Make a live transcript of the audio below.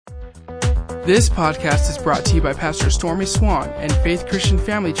This podcast is brought to you by Pastor Stormy Swann and Faith Christian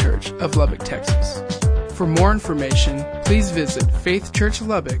Family Church of Lubbock, Texas. For more information, please visit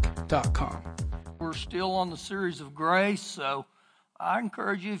faithchurchlubbock.com. We're still on the series of grace, so I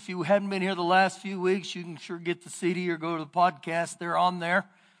encourage you, if you hadn't been here the last few weeks, you can sure get the CD or go to the podcast. They're on there.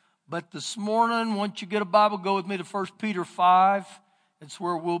 But this morning, once you get a Bible, go with me to 1 Peter 5. It's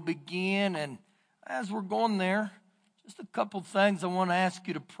where we'll begin. And as we're going there, just a couple things I want to ask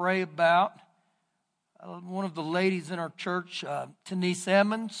you to pray about. One of the ladies in our church, Denise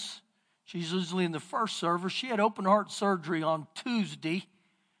Emmons, she's usually in the first service. She had open heart surgery on Tuesday,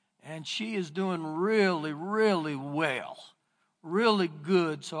 and she is doing really, really well, really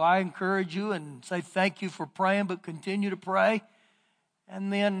good. So I encourage you and say thank you for praying, but continue to pray.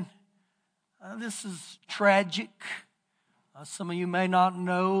 And then this is tragic. Some of you may not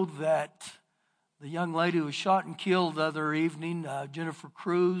know that the young lady who was shot and killed the other evening, Jennifer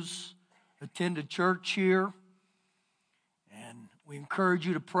Cruz, attended church here. And we encourage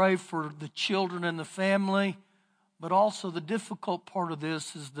you to pray for the children and the family. But also the difficult part of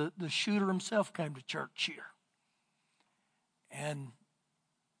this is the shooter himself came to church here. And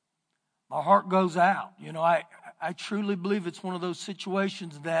my heart goes out. You know, I truly believe it's one of those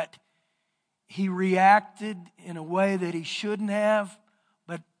situations that he reacted in a way that he shouldn't have.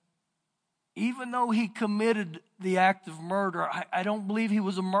 But even though he committed the act of murder, I don't believe he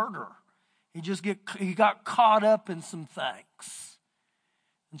was a murderer. He got caught up in some things.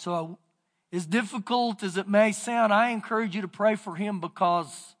 And so as difficult as it may sound, I encourage you to pray for him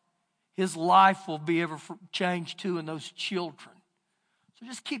because his life will be ever changed too, and those children. So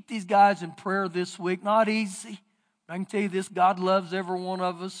just keep these guys in prayer this week. Not easy. But I can tell you this, God loves every one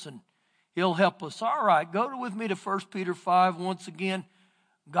of us and He'll help us. All right, go with me to 1 Peter 5. Once again,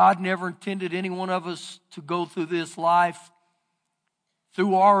 God never intended any one of us to go through this life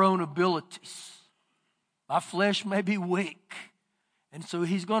through our own abilities. My flesh may be weak, and so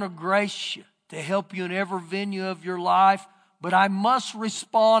He's going to grace you to help you in every venue of your life, but I must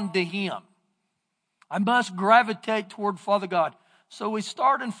respond to Him. I must gravitate toward Father God. So we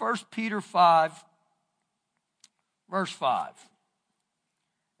start in 1 Peter 5, verse 5.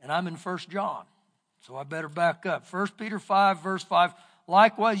 And I'm in 1 John, so I better back up. 1 Peter 5, verse 5.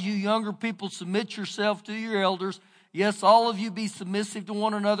 Likewise, you younger people, submit yourself to your elders. Yes, all of you be submissive to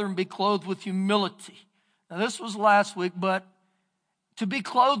one another and be clothed with humility. Now, this was last week, but to be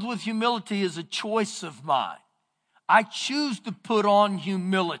clothed with humility is a choice of mine. I choose to put on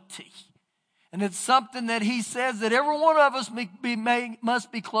humility. And it's something that he says that every one of us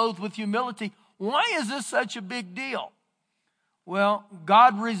must be clothed with humility. Why is this such a big deal? Well,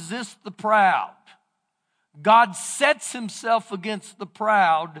 God resists the proud. God sets Himself against the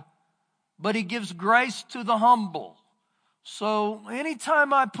proud, but He gives grace to the humble. So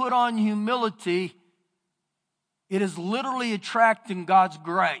anytime I put on humility, it is literally attracting God's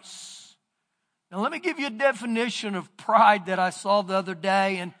grace. Now let me give you a definition of pride that I saw the other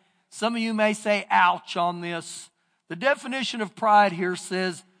day, and some of you may say, ouch, on this. The definition of pride here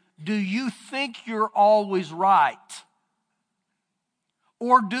says, do you think you're always right?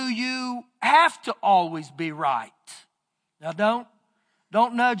 Or do you have to always be right? Now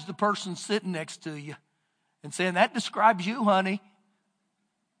don't nudge the person sitting next to you and saying, that describes you, honey.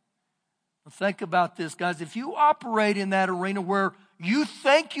 Well, think about this, guys. If you operate in that arena where you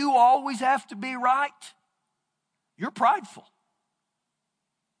think you always have to be right, you're prideful.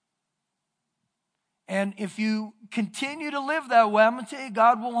 And if you continue to live that way, I'm going to tell you,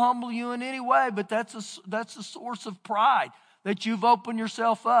 God will humble you in any way, but that's a source of pride that you've opened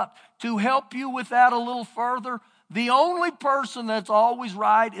yourself up. To help you with that a little further, the only person that's always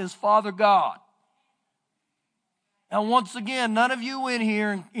right is Father God. Now, once again, none of you in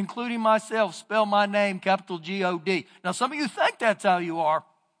here, including myself, spell my name capital G-O-D. Now, some of you think that's how you are.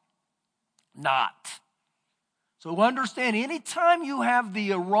 Not. So understand, anytime you have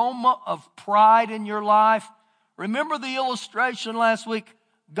the aroma of pride in your life, remember the illustration last week,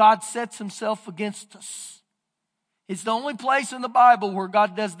 God sets Himself against us. It's the only place in the Bible where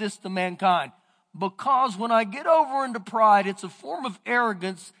God does this to mankind. Because when I get over into pride, it's a form of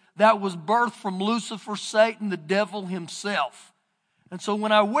arrogance that was birthed from Lucifer, Satan, the devil himself. And so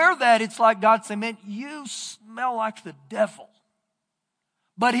when I wear that, it's like God saying, man, you smell like the devil.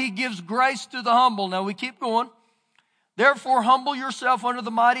 But He gives grace to the humble. Now we keep going. Therefore, humble yourself under the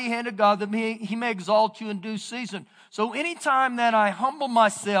mighty hand of God, that He may exalt you in due season. So anytime that I humble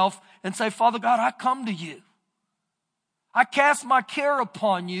myself and say, Father God, I come to you. I cast my care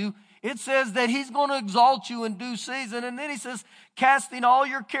upon you. It says that he's going to exalt you in due season. And then he says, casting all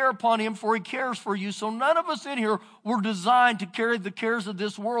your care upon him, for he cares for you. So none of us in here were designed to carry the cares of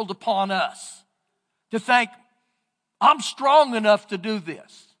this world upon us. To think, I'm strong enough to do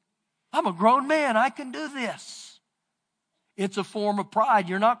this. I'm a grown man, I can do this. It's a form of pride.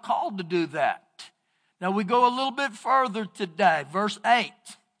 You're not called to do that. Now we go a little bit further today. Verse 8.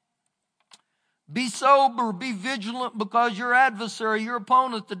 Be sober, be vigilant, because your adversary, your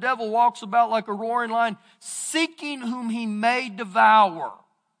opponent, the devil, walks about like a roaring lion, seeking whom he may devour.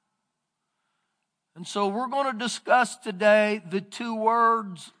 And so we're going to discuss today the two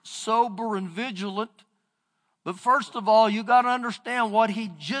words, sober and vigilant. But first of all, you got to understand what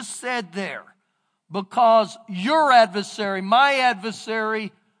he just said there. Because your adversary, my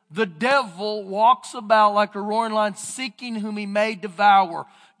adversary, the devil, walks about like a roaring lion, seeking whom he may devour.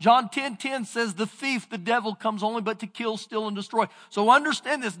 John 10:10 says the thief, the devil, comes only but to kill, steal, and destroy. So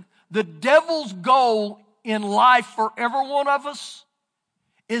understand this. The devil's goal in life for every one of us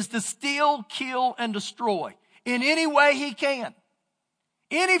is to steal, kill, and destroy in any way he can.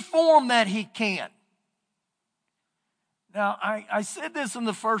 Any form that he can. Now, I said this in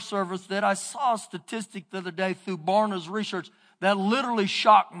the first service that I saw a statistic the other day through Barna's research that literally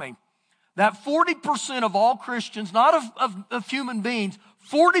shocked me. That 40% of all Christians, not of human beings,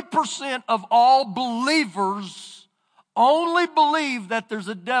 40% of all believers only believe that there's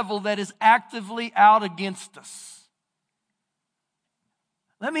a devil that is actively out against us.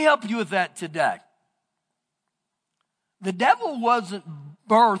 Let me help you with that today. The devil wasn't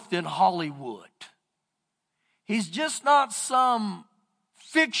birthed in Hollywood. He's just not some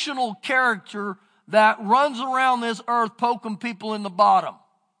fictional character that runs around this earth poking people in the bottom.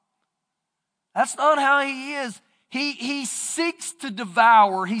 That's not how he is. He seeks to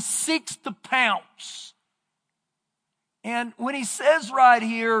devour. He seeks to pounce. And when he says right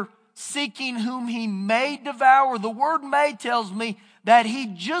here, seeking whom he may devour, the word may tells me that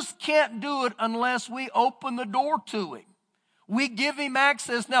he just can't do it unless we open the door to him. We give him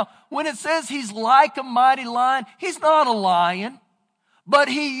access. Now, when it says he's like a mighty lion, he's not a lion. But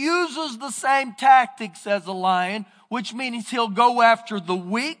he uses the same tactics as a lion, which means he'll go after the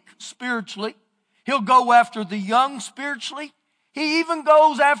weak spiritually. He'll go after the young spiritually. He even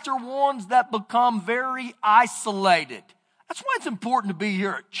goes after ones that become very isolated. That's why it's important to be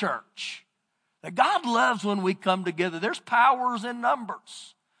here at church. That God loves when we come together. There's powers in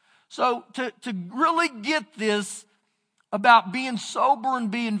numbers. So to really get this about being sober and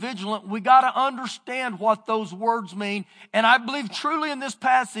being vigilant, we got to understand what those words mean. And I believe truly in this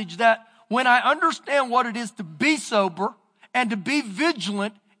passage that when I understand what it is to be sober and to be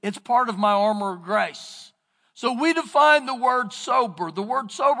vigilant, it's part of my armor of grace. So we define the word sober. The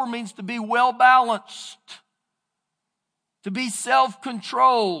word sober means to be well-balanced, to be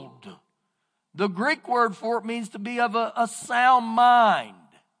self-controlled. The Greek word for it means to be of a sound mind.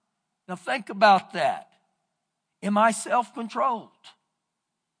 Now think about that. Am I self-controlled?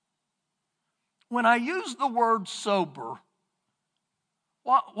 When I use the word sober,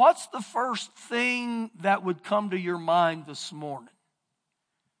 what's the first thing that would come to your mind this morning?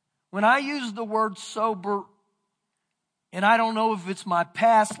 When I use the word sober, and I don't know if it's my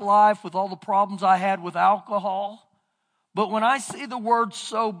past life with all the problems I had with alcohol, but when I see the word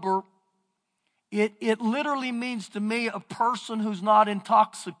sober, it literally means to me a person who's not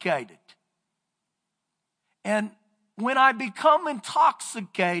intoxicated. And when I become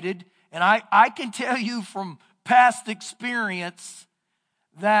intoxicated, and I can tell you from past experience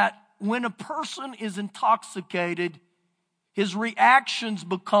that when a person is intoxicated, his reactions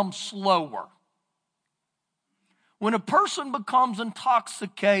become slower. When a person becomes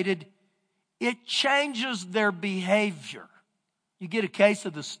intoxicated, it changes their behavior. You get a case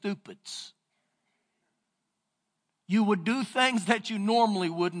of the stupids. You would do things that you normally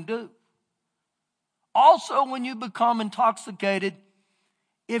wouldn't do. Also, when you become intoxicated,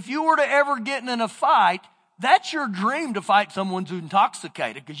 if you were to ever get in a fight, that's your dream to fight someone who's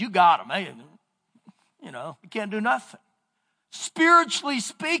intoxicated because you got them. You can't do nothing. Spiritually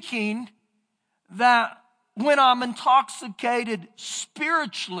speaking, that when I'm intoxicated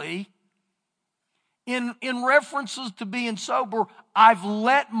spiritually, in references to being sober, I've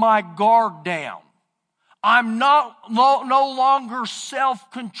let my guard down. I'm no longer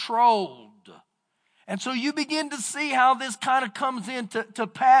self-controlled. And so you begin to see how this kind of comes into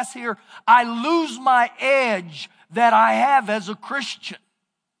pass here. I lose my edge that I have as a Christian.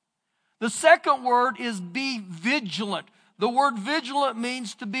 The second word is be vigilant. The word vigilant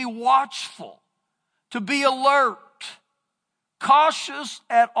means to be watchful, to be alert, cautious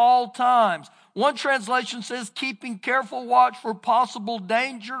at all times. One translation says, keeping careful watch for possible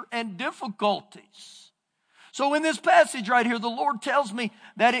danger and difficulties. So in this passage right here, the Lord tells me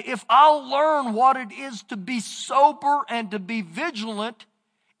that if I'll learn what it is to be sober and to be vigilant,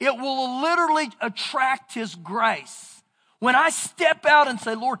 it will literally attract His grace. When I step out and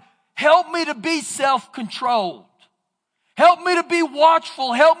say, Lord, help me to be self-controlled. Help me to be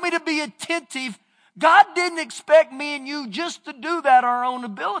watchful. Help me to be attentive. God didn't expect me and you just to do that our own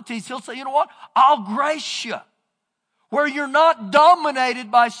abilities. He'll say, you know what? I'll grace you where you're not dominated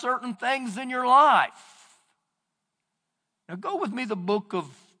by certain things in your life. Now go with me the book of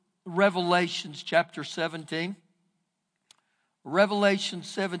Revelations chapter 17. Revelation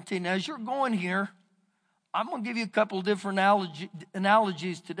 17. As you're going here, I'm going to give you a couple of different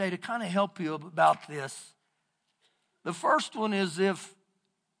analogies today to kind of help you about this. The first one is if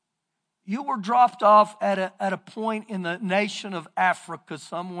you were dropped off at a point in the nation of Africa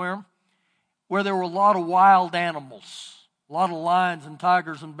somewhere where there were a lot of wild animals, a lot of lions and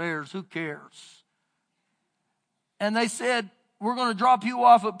tigers and bears, who cares? And they said, we're going to drop you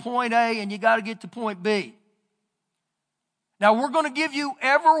off at point A and you got to get to point B. Now we're going to give you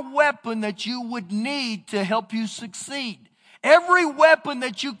every weapon that you would need to help you succeed. Every weapon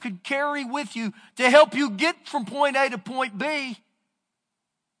that you could carry with you to help you get from point A to point B.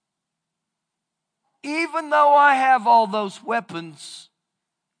 Even though I have all those weapons,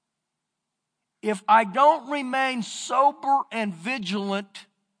 if I don't remain sober and vigilant,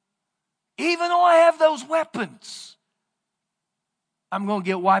 even though I have those weapons, I'm going to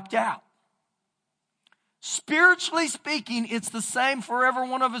get wiped out. Spiritually speaking, it's the same for every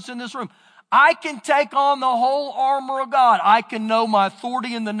one of us in this room. I can take on the whole armor of God. I can know my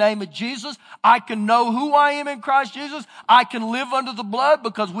authority in the name of Jesus. I can know who I am in Christ Jesus. I can live under the blood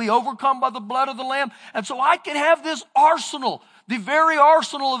because we overcome by the blood of the Lamb. And so I can have this arsenal, the very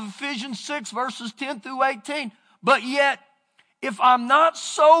arsenal of Ephesians 6 verses 10 through 18. But yet, if I'm not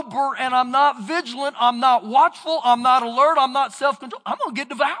sober and I'm not vigilant, I'm not watchful, I'm not alert, I'm not self-controlled, I'm going to get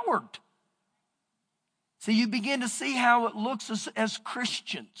devoured. See, you begin to see how it looks as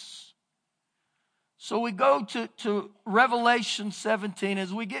Christians. So we go to Revelation 17.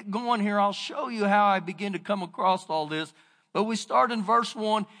 As we get going here, I'll show you how I begin to come across all this. But we start in verse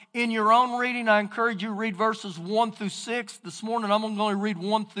 1. In your own reading, I encourage you to read verses 1 through 6. This morning, I'm going to read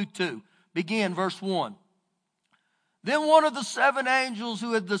 1 through 2. Begin verse 1. Then one of the 7 angels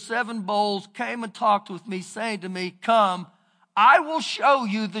who had the 7 bowls came and talked with me, saying to me, come, I will show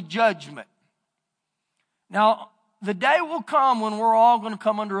you the judgment. Now, the day will come when we're all going to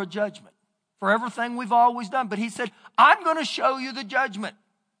come under a judgment for everything we've always done. But he said, I'm going to show you the judgment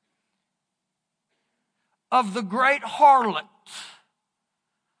of the great harlot.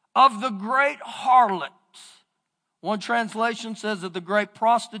 Of the great harlot. One translation says of the great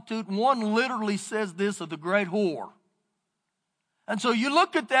prostitute. One literally says this of the great whore. And so you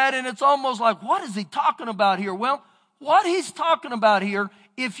look at that and it's almost like, what is he talking about here? Well, what he's talking about here,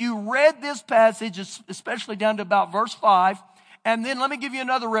 if you read this passage, especially down to about verse 5, and then let me give you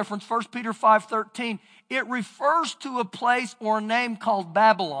another reference, 1 Peter 5:13. It refers to a place or a name called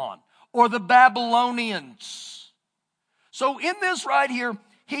Babylon or the Babylonians. So in this right here,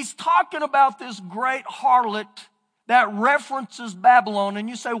 he's talking about this great harlot that references Babylon. And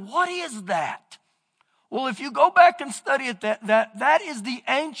you say, what is that? Well, if you go back and study it, that is the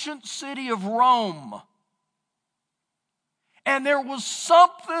ancient city of Rome. And there was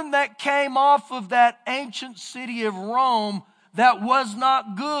something that came off of that ancient city of Rome that was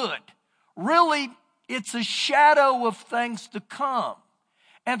not good. Really, it's a shadow of things to come.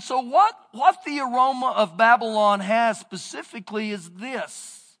 And so what the aroma of Babylon has specifically is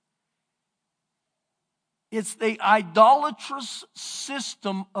this. It's the idolatrous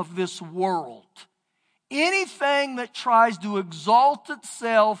system of this world. Anything that tries to exalt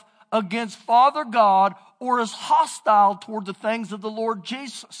itself against Father God or is hostile toward the things of the Lord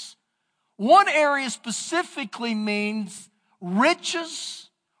Jesus. One area specifically means riches,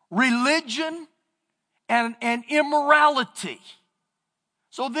 religion, and immorality.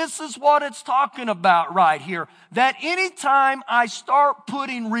 So this is what it's talking about right here. That anytime I start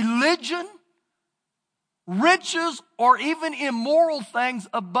putting religion, riches, or even immoral things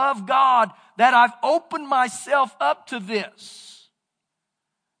above God, that I've opened myself up to this.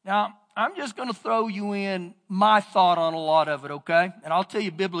 Now, I'm just going to throw you in my thought on a lot of it, okay? And I'll tell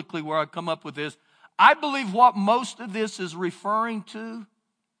you biblically where I come up with this. I believe what most of this is referring to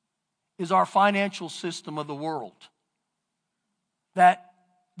is our financial system of the world. That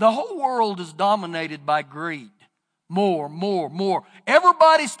the whole world is dominated by greed. More, more, more.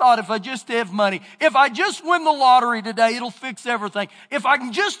 Everybody's thought, if I just have money, if I just win the lottery today, it'll fix everything. If I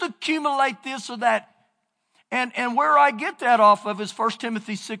can just accumulate this or that. And where I get that off of is 1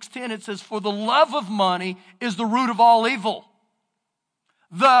 Timothy 6:10. It says, for the love of money is the root of all evil.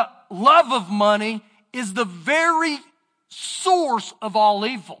 The love of money is the very source of all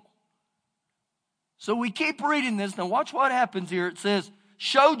evil. So we keep reading this. Now watch what happens here. It says,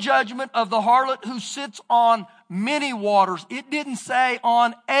 show judgment of the harlot who sits on many waters. It didn't say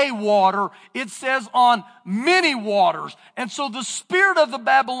on a water. It says on many waters. And so the spirit of the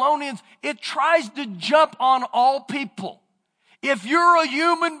Babylonians, it tries to jump on all people. If you're a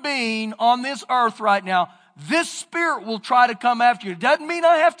human being on this earth right now, this spirit will try to come after you. It doesn't mean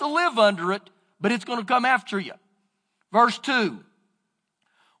I have to live under it, but it's going to come after you. Verse 2.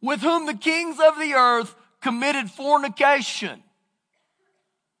 With whom the kings of the earth committed fornication.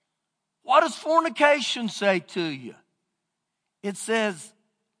 What does fornication say to you? It says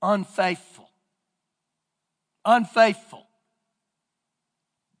unfaithful. Unfaithful.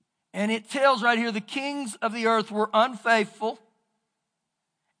 And it tells right here, the kings of the earth were unfaithful,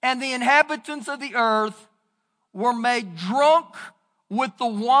 and the inhabitants of the earth were made drunk with the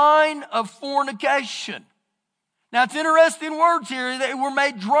wine of fornication. Now it's interesting words here. They were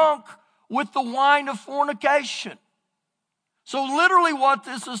made drunk with the wine of fornication. So literally what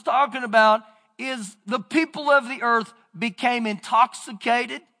this is talking about is the people of the earth became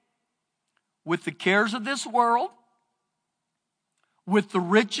intoxicated with the cares of this world, with the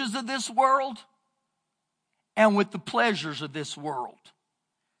riches of this world, and with the pleasures of this world.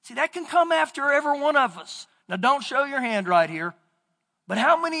 See, that can come after every one of us. Now don't show your hand right here, but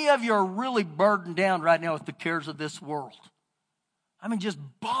how many of you are really burdened down right now with the cares of this world? I mean, just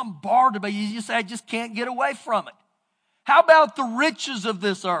bombarded by you. You say, I just can't get away from it. How about the riches of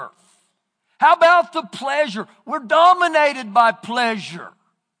this earth? How about the pleasure? We're dominated by pleasure.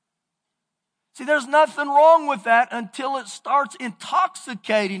 See, there's nothing wrong with that until it starts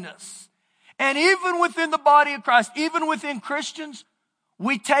intoxicating us. And even within the body of Christ, even within Christians,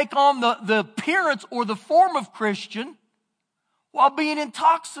 we take on the appearance or the form of Christian while being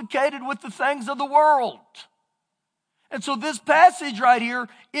intoxicated with the things of the world. And so this passage right here,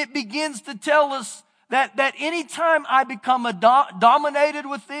 it begins to tell us that anytime I become dominated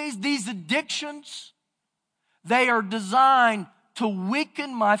with these addictions, they are designed to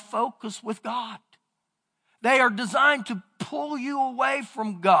weaken my focus with God. They are designed to pull you away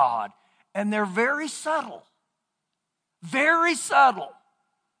from God. And they're very subtle. Very subtle.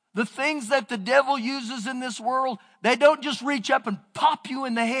 The things that the devil uses in this world, they don't just reach up and pop you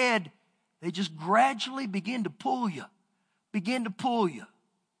in the head. They just gradually begin to pull you. Begin to pull you.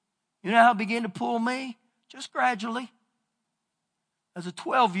 You know how it began to pull me? Just gradually. As a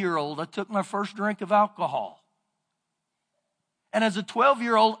 12-year-old, I took my first drink of alcohol. And as a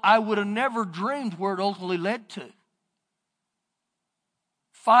 12-year-old, I would have never dreamed where it ultimately led to.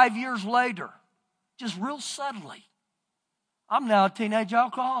 5 years later, just real subtly, I'm now a teenage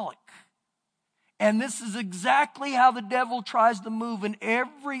alcoholic. And this is exactly how the devil tries to move in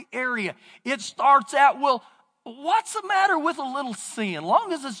every area. It starts out, well, what's the matter with a little sin?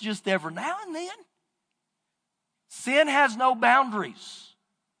 Long as it's just every now and then. Sin has no boundaries.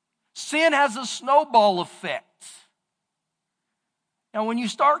 Sin has a snowball effect. Now, when you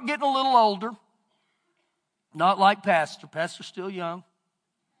start getting a little older, not like Pastor's still young.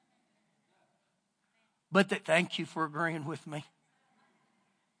 But thank you for agreeing with me.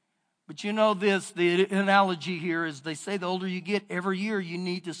 But you know this, the analogy here is they say the older you get, every year you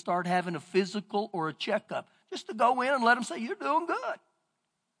need to start having a physical or a checkup. Just to go in and let them say, you're doing good.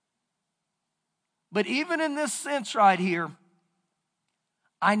 But even in this sense right here,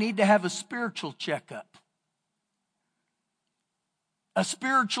 I need to have a spiritual checkup. A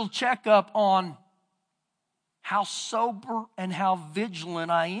spiritual checkup on how sober and how vigilant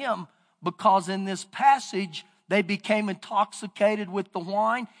I am. Because in this passage, they became intoxicated with the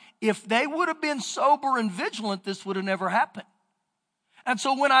wine. If they would have been sober and vigilant, this would have never happened. And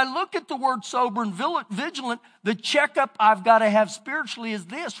so when I look at the word sober and vigilant, the checkup I've got to have spiritually is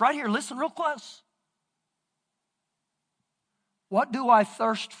this. Right here, listen real close. What do I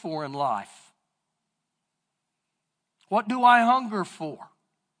thirst for in life? What do I hunger for?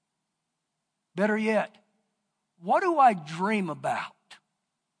 Better yet, what do I dream about?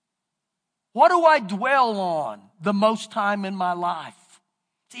 What do I dwell on the most time in my life?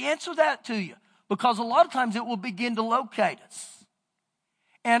 See, answer that to you. Because a lot of times it will begin to locate us.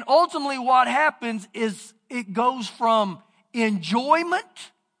 And ultimately what happens is it goes from enjoyment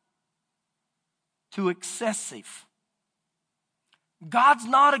to excessive. God's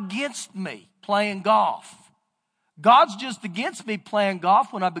not against me playing golf. God's just against me playing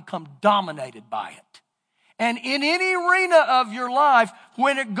golf when I become dominated by it. And in any arena of your life,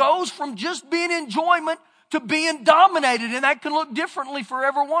 when it goes from just being enjoyment to being dominated, and that can look differently for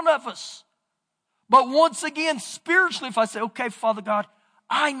every one of us. But once again, spiritually, if I say, okay, Father God,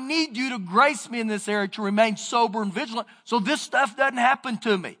 I need you to grace me in this area to remain sober and vigilant so this stuff doesn't happen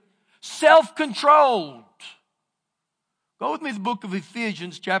to me. Self-controlled. Go with me to the book of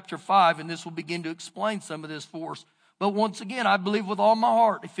Ephesians chapter 5, and this will begin to explain some of this for us. But once again, I believe with all my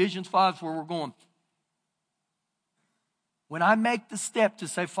heart, Ephesians 5 is where we're going. When I make the step to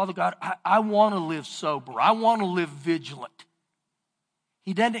say, Father God, I want to live sober. I want to live vigilant.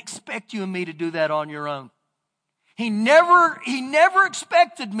 He doesn't expect you and me to do that on your own. He never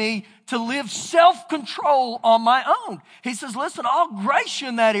expected me to live self-control on my own. He says, listen, I'll grace you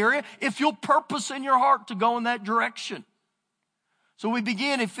in that area if you'll purpose in your heart to go in that direction. So we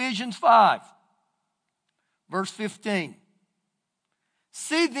begin Ephesians 5, verse 15.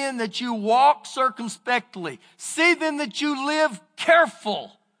 See then that you walk circumspectly. See then that you live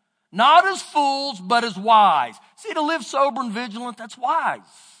careful, not as fools, but as wise. See, to live sober and vigilant, that's wise.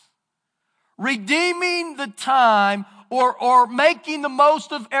 Redeeming the time or making the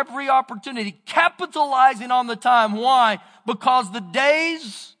most of every opportunity. Capitalizing on the time. Why? Because the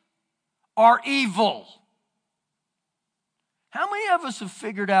days are evil. How many of us have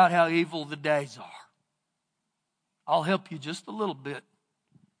figured out how evil the days are? I'll help you just a little bit.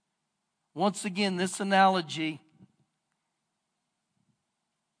 Once again, this analogy,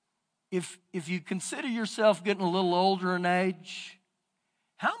 if you consider yourself getting a little older in age,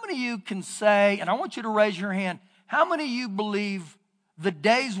 how many of you can say, and I want you to raise your hand, how many of you believe the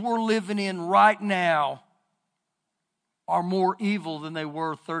days we're living in right now are more evil than they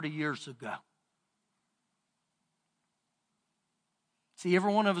were 30 years ago? See,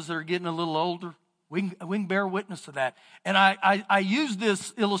 every one of us that are getting a little older, we can bear witness to that. And I used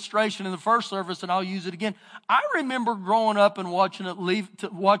this illustration in the first service, and I'll use it again. I remember growing up and watching Leave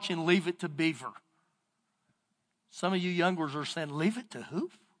It to Beaver. Some of you youngers are saying, leave it to who?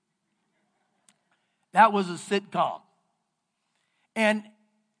 That was a sitcom. And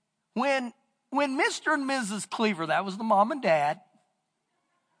when Mr. and Mrs. Cleaver, that was the mom and dad,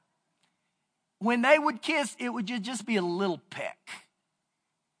 when they would kiss, it would just be a little peck.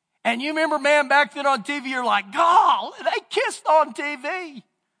 And you remember, man, back then on TV, you're like, God, they kissed on TV.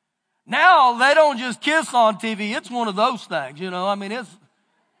 Now, they don't just kiss on TV. It's one of those things, I mean, it's...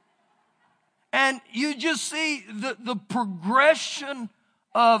 And you just see the progression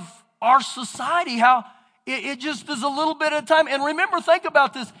of our society, how it just is a little bit at a time. And remember, think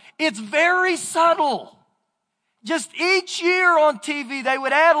about this. It's very subtle. Just each year on TV, they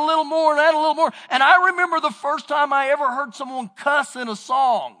would add a little more and add a little more. And I remember the first time I ever heard someone cuss in a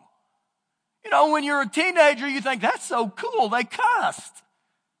song. When you're a teenager, you think, that's so cool. They cussed.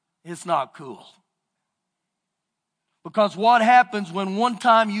 It's not cool. Because what happens when one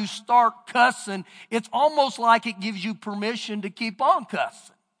time you start cussing, it's almost like it gives you permission to keep on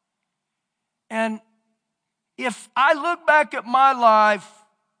cussing. And if I look back at my life,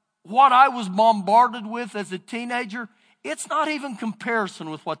 what I was bombarded with as a teenager, it's not even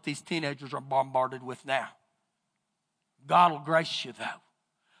comparison with what these teenagers are bombarded with now. God will grace you, though.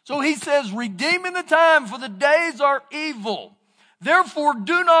 So he says, redeeming the time, for the days are evil. Therefore,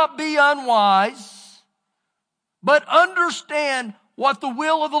 do not be unwise, but understand what the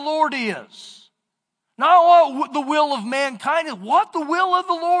will of the Lord is. Not what the will of mankind is, what the will of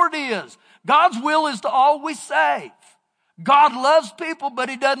the Lord is. God's will is to always save. God loves people, but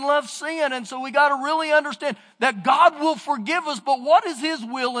he doesn't love sin. And so we got to really understand that God will forgive us, but what is his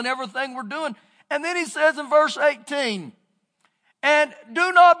will in everything we're doing? And then he says in verse 18, and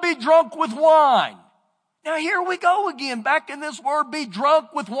do not be drunk with wine. Now here we go again, back in this word, be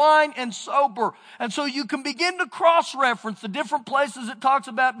drunk with wine and sober. And so you can begin to cross-reference the different places it talks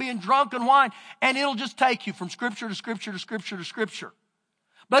about being drunk in wine, and it'll just take you from scripture to scripture to scripture to scripture.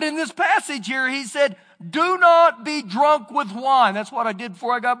 But in this passage here, he said, do not be drunk with wine. That's what I did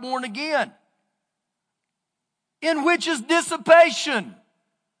before I got born again. In which is dissipation.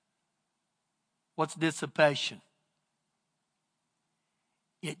 What's dissipation?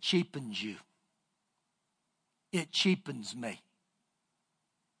 It cheapens you. It cheapens me.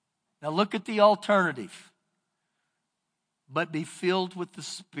 Now look at the alternative. But be filled with the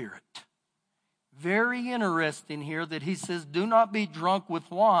Spirit. Very interesting here that he says, do not be drunk with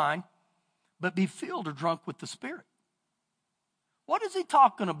wine, but be filled or drunk with the Spirit. What is he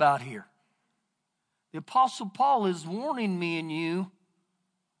talking about here? The Apostle Paul is warning me and you,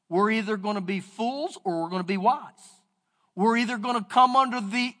 we're either going to be fools or we're going to be wise. We're either going to come under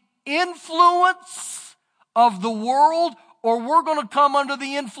the influence of the world, or we're going to come under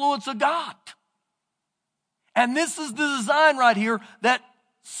the influence of God. And this is the design right here, that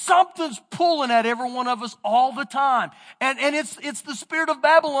something's pulling at every one of us all the time. And it's the spirit of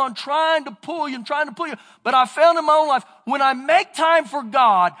Babylon trying to pull you and trying to pull you. But I found in my own life, when I make time for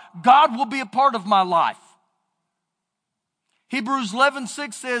God, God will be a part of my life. Hebrews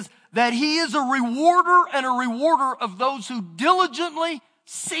 11:6 says that He is a rewarder of those who diligently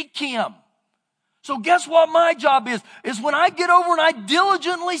seek Him. So guess what my job is when I get over and I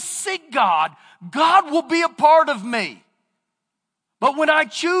diligently seek God, God will be a part of me. But when I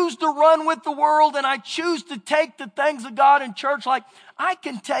choose to run with the world and I choose to take the things of God in church, like I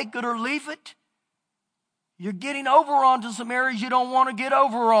can take it or leave it, you're getting over onto some areas you don't want to get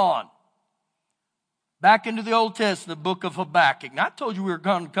over on. Back into the Old Testament, book of Habakkuk. Now, I told you we were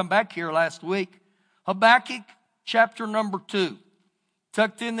going to come back here last week. Habakkuk, chapter number 2.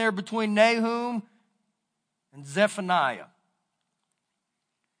 Tucked in there between Nahum and Zephaniah.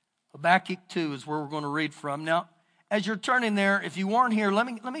 Habakkuk 2 is where we're going to read from. Now, as you're turning there, if you weren't here, let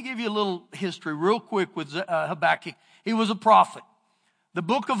me give you a little history real quick with Habakkuk. He was a prophet. The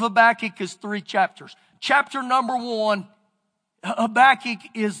book of Habakkuk is 3 chapters. Chapter number 1, Habakkuk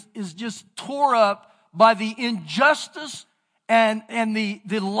is just tore up by the injustice and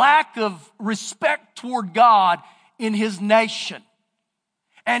the lack of respect toward God in his nation.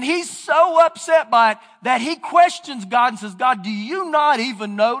 And he's so upset by it that he questions God and says, God, do you not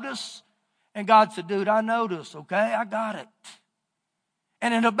even notice? And God said, dude, I notice, okay? I got it.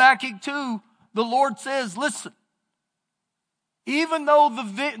 And in Habakkuk 2, the Lord says, listen, even though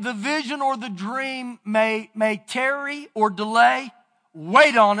the vision or the dream may tarry or delay,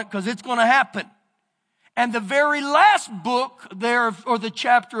 wait on it because it's going to happen. And the very last book there, or the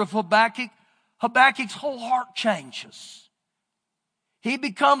chapter of Habakkuk, Habakkuk's whole heart changes. He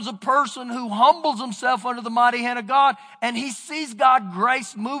becomes a person who humbles himself under the mighty hand of God, and he sees God's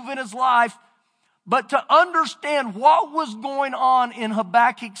grace move in his life. But to understand what was going on in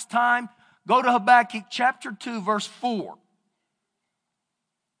Habakkuk's time, go to Habakkuk chapter 2, verse 4.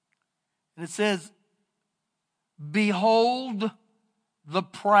 And it says, behold the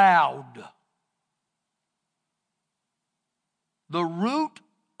proud. The root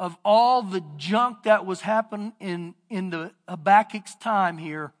of all the junk that was happening in the Habakkuk's time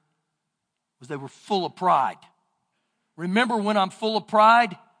here was they were full of pride. Remember, when I'm full of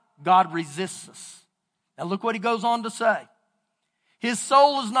pride, God resists us. Now look what he goes on to say. His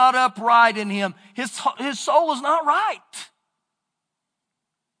soul is not upright in him. His soul is not right.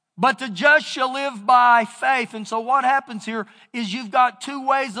 But the just shall live by faith. And so what happens here is you've got two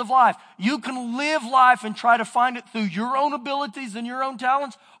ways of life. You can live life and try to find it through your own abilities and your own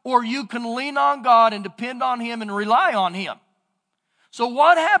talents, or you can lean on God and depend on Him and rely on Him. So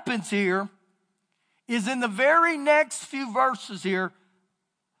what happens here is in the very next few verses here,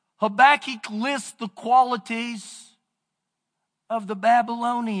 Habakkuk lists the qualities of the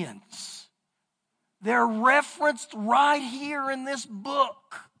Babylonians. They're referenced right here in this book.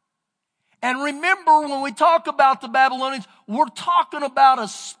 And remember, when we talk about the Babylonians, we're talking about a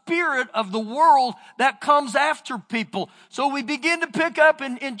spirit of the world that comes after people. So we begin to pick up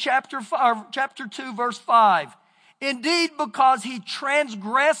in chapter 2, verse 5. Indeed, because he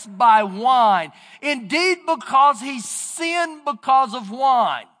transgressed by wine. Indeed, because he sinned because of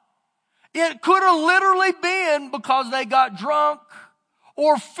wine. It could have literally been because they got drunk,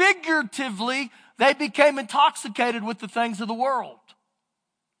 or figuratively, they became intoxicated with the things of the world.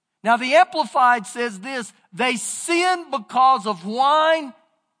 Now, the Amplified says this, they sin because of wine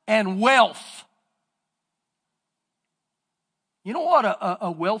and wealth. You know what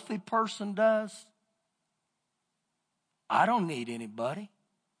a wealthy person does? I don't need anybody.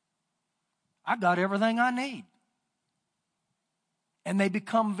 I got everything I need. And they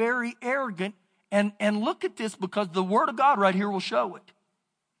become very arrogant. And look at this, because the Word of God right here will show it.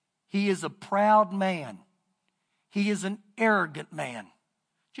 He is a proud man. He is an arrogant man.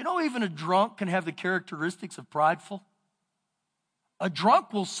 Do you know even a drunk can have the characteristics of prideful? A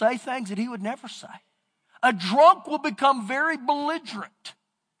drunk will say things that he would never say. A drunk will become very belligerent.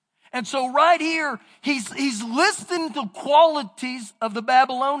 And so right here, he's listing the qualities of the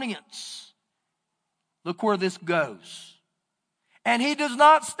Babylonians. Look where this goes. And he does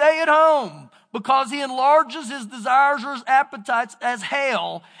not stay at home, because he enlarges his desires or his appetites as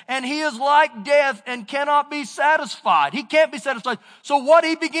hell, and he is like death and cannot be satisfied. He can't be satisfied. So what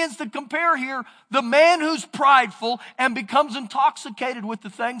he begins to compare here, the man who's prideful and becomes intoxicated with the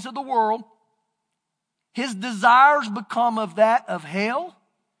things of the world, his desires become of that of hell,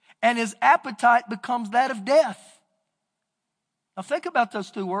 and his appetite becomes that of death. Now think about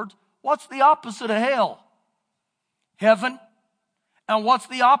those two words. What's the opposite of hell? Heaven. And what's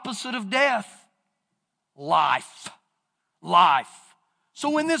the opposite of death? Life. Life.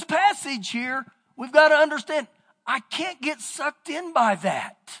 So in this passage here, we've got to understand, I can't get sucked in by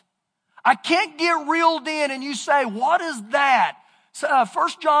that. I can't get reeled in. And you say, what is that? So, 1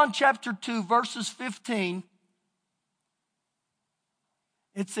 John chapter 2, verses 15.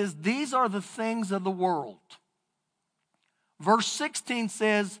 It says, these are the things of the world. Verse 16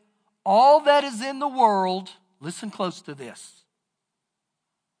 says, all that is in the world, listen close to this,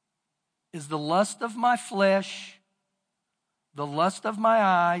 is the lust of my flesh, the lust of my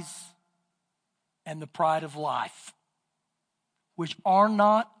eyes, and the pride of life, which are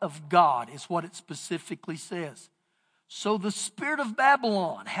not of God, is what it specifically says. So the spirit of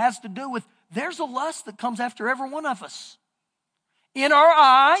Babylon has to do with, there's a lust that comes after every one of us. In our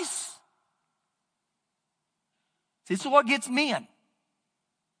eyes, this is what gets men.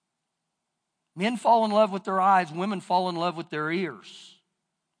 Men fall in love with their eyes, women fall in love with their ears.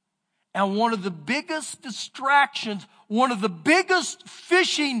 And one of the biggest distractions, one of the biggest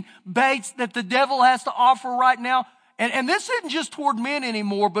fishing baits that the devil has to offer right now, and this isn't just toward men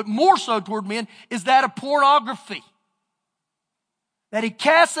anymore, but more so toward men, is that of pornography. That he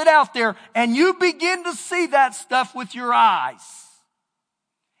casts it out there, and you begin to see that stuff with your eyes.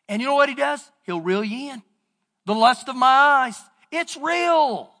 And you know what he does? He'll reel you in. The lust of my eyes. It's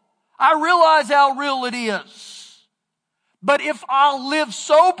real. I realize how real it is. But if I'll live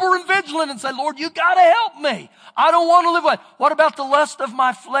sober and vigilant and say, Lord, you got to help me. I don't want to live like. What about the lust of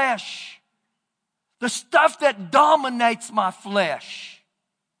my flesh? The stuff that dominates my flesh.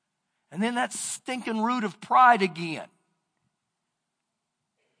 And then that stinking root of pride again.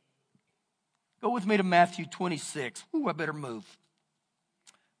 Go with me to Matthew 26. Ooh, I better move.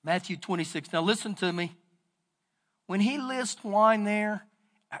 Matthew 26. Now listen to me. When he lists wine there,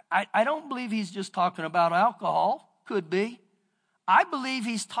 I don't believe he's just talking about alcohol. Could be. I believe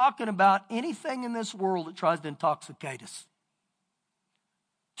he's talking about anything in this world that tries to intoxicate us.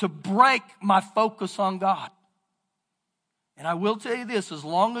 To break my focus on God. And I will tell you this, as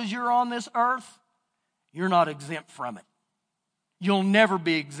long as you're on this earth, you're not exempt from it. You'll never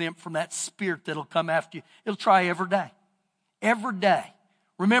be exempt from that spirit that'll come after you. It'll try every day. Every day.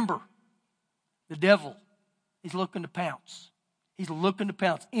 Remember, the devil, he's looking to pounce. He's looking to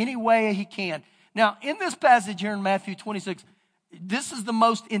pounce any way he can. Now, in this passage here in Matthew 26, this is the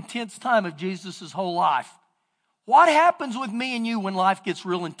most intense time of Jesus' whole life. What happens with me and you when life gets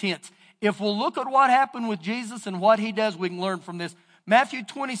real intense? If we'll look at what happened with Jesus and what he does, we can learn from this. Matthew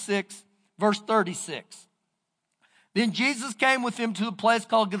 26, verse 36. Then Jesus came with him to a place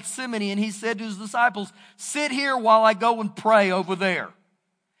called Gethsemane, and he said to his disciples, sit here while I go and pray over there.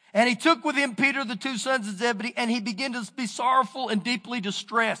 And he took with him Peter, the two sons of Zebedee, and he began to be sorrowful and deeply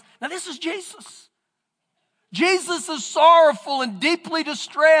distressed. Now this is Jesus. Jesus is sorrowful and deeply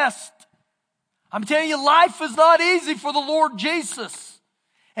distressed. I'm telling you, life is not easy for the Lord Jesus.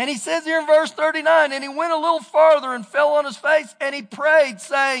 And he says here in verse 39, and he went a little farther and fell on his face, and he prayed,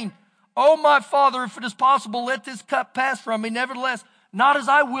 saying, oh, my Father, if it is possible, let this cup pass from me. Nevertheless, not as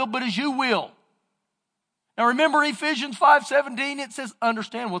I will, but as you will. Now remember Ephesians 5:17, it says,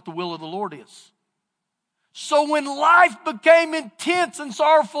 understand what the will of the Lord is. So when life became intense and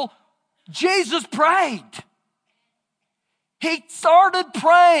sorrowful, Jesus prayed. He started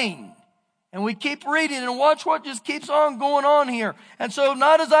praying. And we keep reading and watch what just keeps on going on here. And so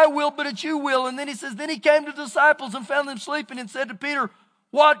not as I will, but as you will. And then he says, then he came to the disciples and found them sleeping and said to Peter,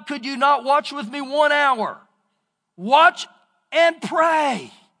 what, could you not watch with me 1 hour? Watch and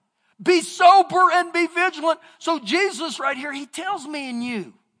pray. Be sober and be vigilant. So Jesus right here, he tells me and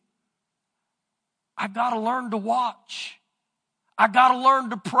you, I got to learn to watch. I got to learn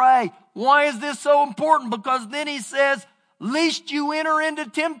to pray. Why is this so important? Because then he says, lest you enter into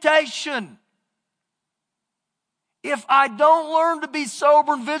temptation. If I don't learn to be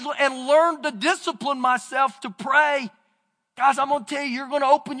sober and vigilant and learn to discipline myself to pray, guys, I'm going to tell you, you're going to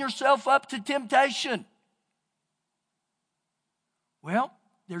open yourself up to temptation. Well,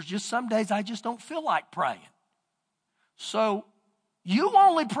 there's just some days I just don't feel like praying. So you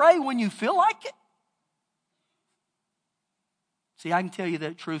only pray when you feel like it. See, I can tell you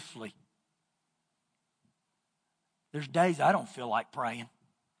that truthfully. There's days I don't feel like praying.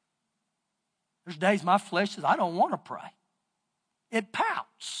 There's days my flesh says, I don't want to pray. It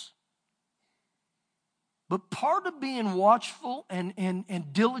pouts. But part of being watchful and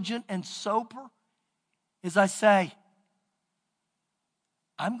diligent and sober is I say,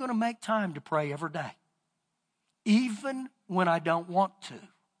 I'm going to make time to pray every day, even when I don't want to.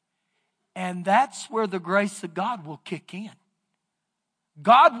 And that's where the grace of God will kick in.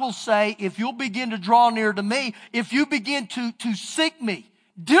 God will say, if you'll begin to draw near to me, if you begin to seek me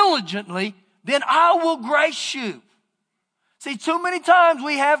diligently, then I will grace you. See, too many times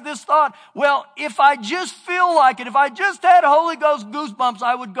we have this thought, well, if I just feel like it, if I just had Holy Ghost goosebumps,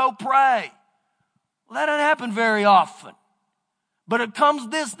 I would go pray. Well, that doesn't happen very often. But it comes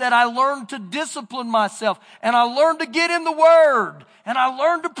this, that I learned to discipline myself, and I learned to get in the Word, and I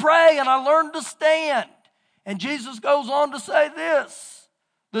learned to pray, and I learned to stand. And Jesus goes on to say this,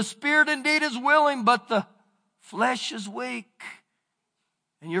 the spirit indeed is willing, but the flesh is weak.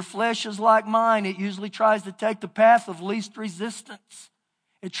 And your flesh is like mine. It usually tries to take the path of least resistance.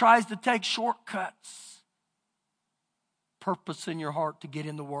 It tries to take shortcuts. Purpose in your heart to get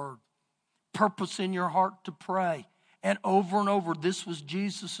in the Word. Purpose in your heart to pray. And over, this was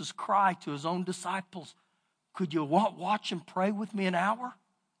Jesus' cry to his own disciples. Could you watch and pray with me an hour?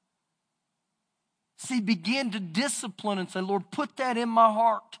 See, begin to discipline and say, Lord, put that in my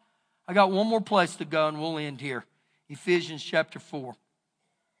heart. I got one more place to go and we'll end here. Ephesians chapter 4.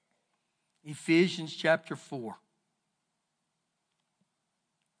 Ephesians chapter 4.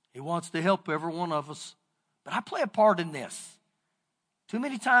 He wants to help every one of us. But I play a part in this. Too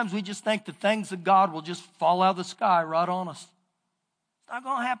many times we just think the things of God will just fall out of the sky right on us. It's not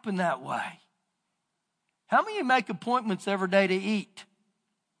going to happen that way. How many of you make appointments every day to eat?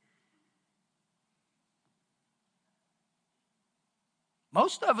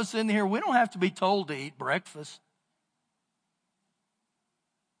 Most of us in here, we don't have to be told to eat breakfast.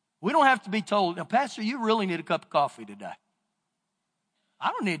 We don't have to be told, now, Pastor, you really need a cup of coffee today. I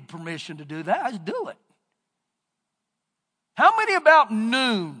don't need permission to do that. I just do it. How many about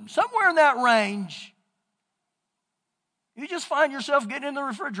noon, somewhere in that range, you just find yourself getting in the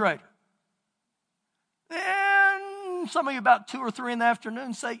refrigerator? Then some of you about 2 or 3 in the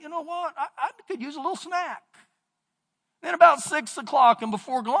afternoon say, you know what, I could use a little snack. Then about 6 o'clock and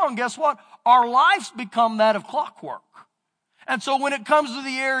before long, guess what? Our lives become that of clockwork. And so when it comes to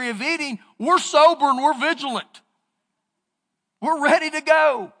the area of eating, we're sober and we're vigilant. We're ready to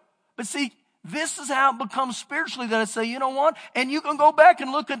go. But see, this is how it becomes spiritually that I say, you know what? And you can go back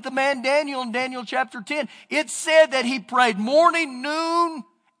and look at the man Daniel in Daniel chapter 10. It said that he prayed morning, noon,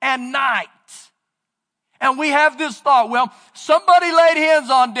 and night. And we have this thought, well, somebody laid hands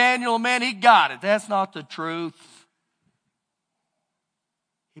on Daniel, and man, he got it. That's not the truth.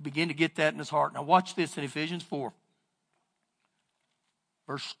 He began to get that in his heart. Now watch this in Ephesians 4,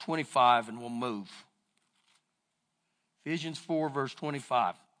 verse 25, and we'll move. Ephesians 4, verse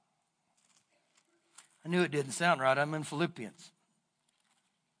 25. I knew it didn't sound right. I'm in Philippians.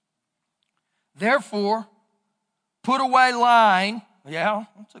 Therefore, put away lying. Yeah,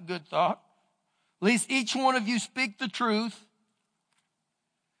 that's a good thought. Lest each one of you speak the truth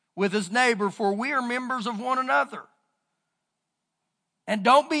with his neighbor, for we are members of one another. And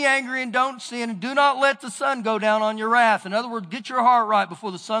don't be angry and don't sin, and do not let the sun go down on your wrath. In other words, get your heart right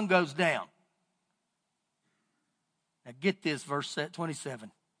before the sun goes down. Now get this, verse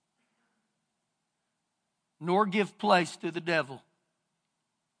 27. Nor give place to the devil,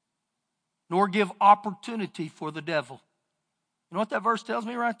 nor give opportunity for the devil. You know what that verse tells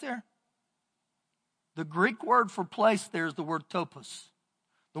me right there? The Greek word for place there is the word topos.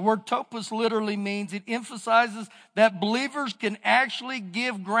 The word topos literally means, it emphasizes that believers can actually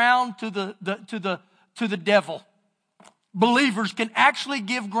give ground to the devil. Believers can actually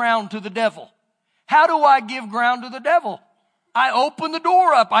give ground to the devil. How do I give ground to the devil? I open the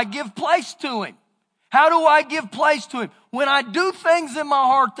door up. I give place to him. How do I give place to him? When I do things in my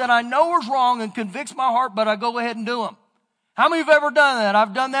heart that I know is wrong and convicts my heart, but I go ahead and do them. How many have ever done that?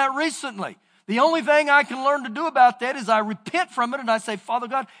 I've done that recently. The only thing I can learn to do about that is I repent from it and I say, Father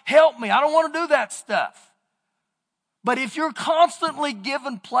God, help me. I don't want to do that stuff. But if you're constantly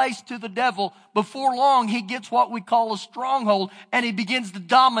giving place to the devil, before long he gets what we call a stronghold and he begins to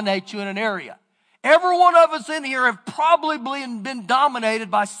dominate you in an area. Every one of us in here have probably been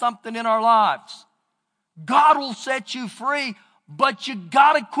dominated by something in our lives. God will set you free, but you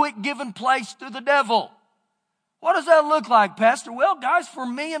got to quit giving place to the devil. What does that look like, Pastor? Well, guys, for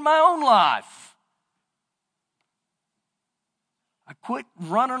me in my own life, I quit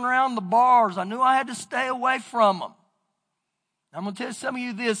running around the bars. I knew I had to stay away from them. I'm going to tell some of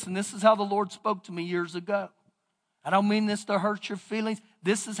you this, and this is how the Lord spoke to me years ago. I don't mean this to hurt your feelings.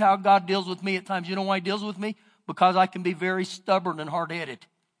 This is how God deals with me at times. You know why he deals with me? Because I can be very stubborn and hard-headed.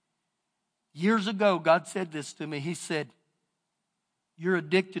 Years ago, God said this to me. He said, you're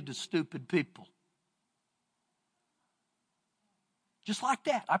addicted to stupid people. Just like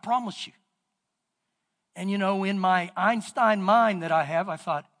that, I promise you. And you know, in my Einstein mind that I have, I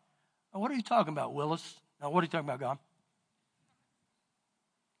thought, oh, what are you talking about, Willis? Now, what are you talking about, God?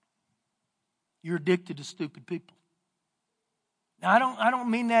 You're addicted to stupid people. Now, I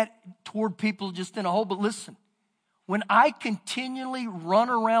don't mean that toward people just in a whole, but listen. When I continually run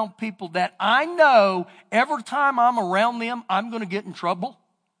around people that I know every time I'm around them, I'm going to get in trouble.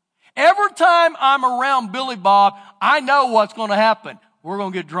 Every time I'm around Billy Bob, I know what's going to happen. We're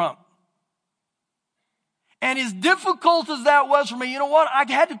going to get drunk. And as difficult as that was for me, you know what?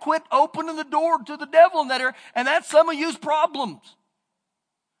 I had to quit opening the door to the devil in that area. And that's some of you's problems.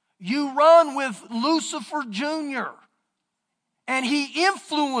 You run with Lucifer Jr. and he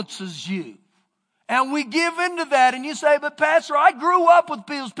influences you. And we give into that. And you say, but Pastor, I grew up with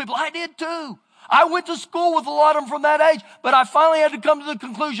those people. I did too. I went to school with a lot of them from that age. But I finally had to come to the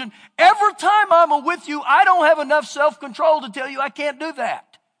conclusion, every time I'm with you, I don't have enough self-control to tell you I can't do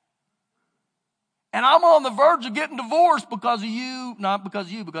that. And I'm on the verge of getting divorced because of you, not because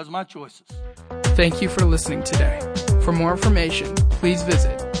of you, because of my choices. Thank you for listening today. For more information, please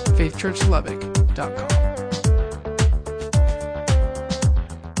visit faithchurchlubbock.com.